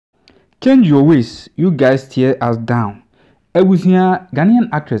Change your ways. You guys tear us down. Ebusia Ghanaian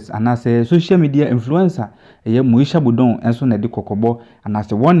actress anase social media influencer Moesha Budoung enso na de kokobo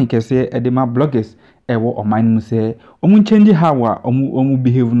anase one kese edema bloggers ewo oman mu se omu change how omu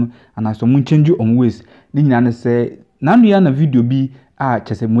behave no anase omu change omu ways ni nyina ne se nanu ya na video bi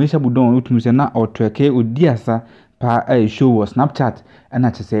chese Moesha Budoung otumu se na otweke odiasa pa show was Snapchat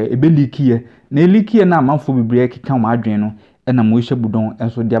na chese ebe leakie na leakie na amanfo bibre keka o adwen no na Moesha Budoung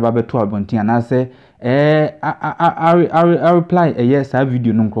enso de ababeto abontin anase I reply yes a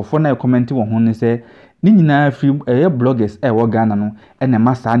video no microphone na comment wo ho ne se ni nyina free bloggers wo Ghana no na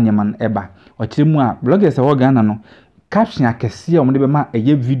ma sa nyema no eba o kiremu a bloggers wo Ghana no caption akese a mo de be ma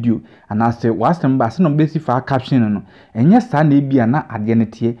video anase wasem ba se no be si fa caption no enye sa na ebia na ade ne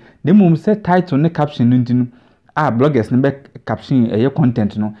tie na mum se title ne caption no ntinu bloggers ne be caption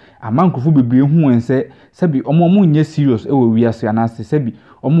content no amankrofo bebre hu ense sebi omo nye serious we wiase anase sebi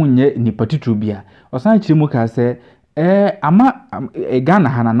omo nye nipa titru bia osan kiremu ka se Ghana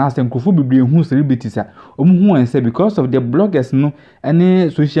hana na se nkrofo bebre hu celebrities a omo hu ense because of the bloggers no any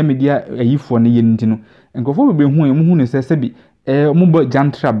social media ayifo ne ye ntinu nkrofo bebre hu omo hu ne se sebi omo bo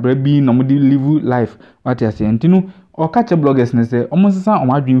jantra bra bi no mo de live life what you say ntinu o catch bloggers ne se omo sesa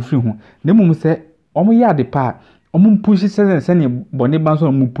omo adwen free hu na mum se omo ya de pa omo push se ne bone banso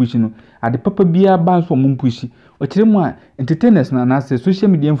omo push no ade papa bia banso omo push o kiremu a entertainers na say social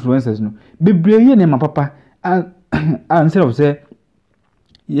media influencers no bebreye ne ma papa instead of say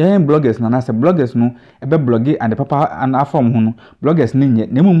bloggers na say bloggers no ebe blogge and papa and afom hu no bloggers ne nye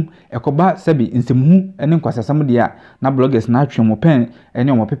nemum ekoba sebi nsemhu ene nkwasasam dia na bloggers na atwemo pen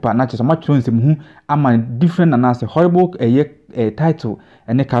ene omo paper na cheso ma twon nsemhu ama different na say horrible title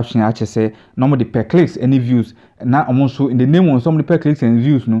ene caption a chese no mo de per clicks any views na omo so in the name of some per clicks and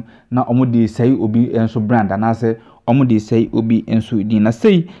views no na omo de say obi enso brand na say omo de say obi enso di na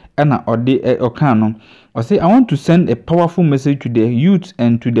say na ode okan no I say I want to send a powerful message to the youth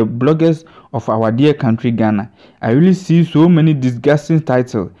and to the bloggers of our dear country Ghana. I really see so many disgusting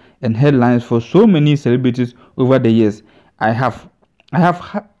titles and headlines for so many celebrities over the years. I have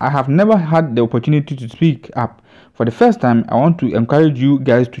never had the opportunity to speak up. For the first time, I want to encourage you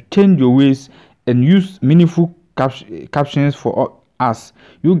guys to change your ways and use meaningful captions for us.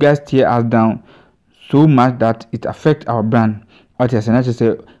 You guys tear us down so much that it affects our brand. What I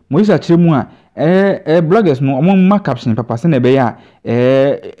say, Moesha chemu bloggers no omo ma caption papa se na be ya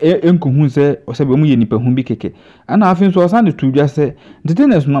enkohu se osebe omo ye nipa hu bi keke ana afin so osan de tudwa se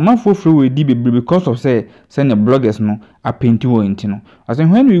entertainers no manfo free we di bebre because of say na bloggers no apenti wo ntino as in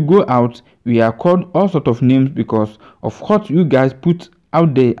when we go out we are called all sort of names because of what you guys put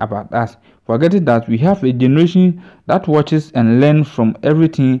out there about us, forgetting that we have a generation that watches and learns from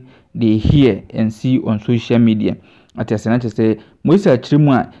everything they hear and see on social media. Atesena say Moesha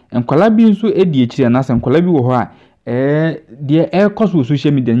chiremu a enkwala bi nso edi echire na se enkwala bi wo ho a de cause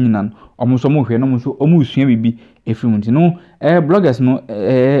social media nyina no omo so mo hwe no so omo usua bibi efiri nti no bloggers no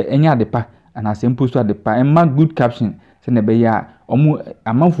enya adepa ana se post adepa emma good caption se na be ya omo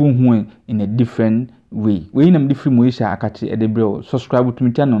amanfo hu in a different way we nam different Moesha akachi edebre subscribe to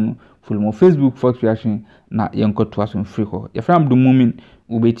my channel no follow mo Facebook Fox Reaction na yenko to aso free ho ye from the moment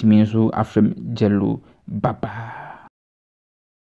ubetimi nso afrem jello baba.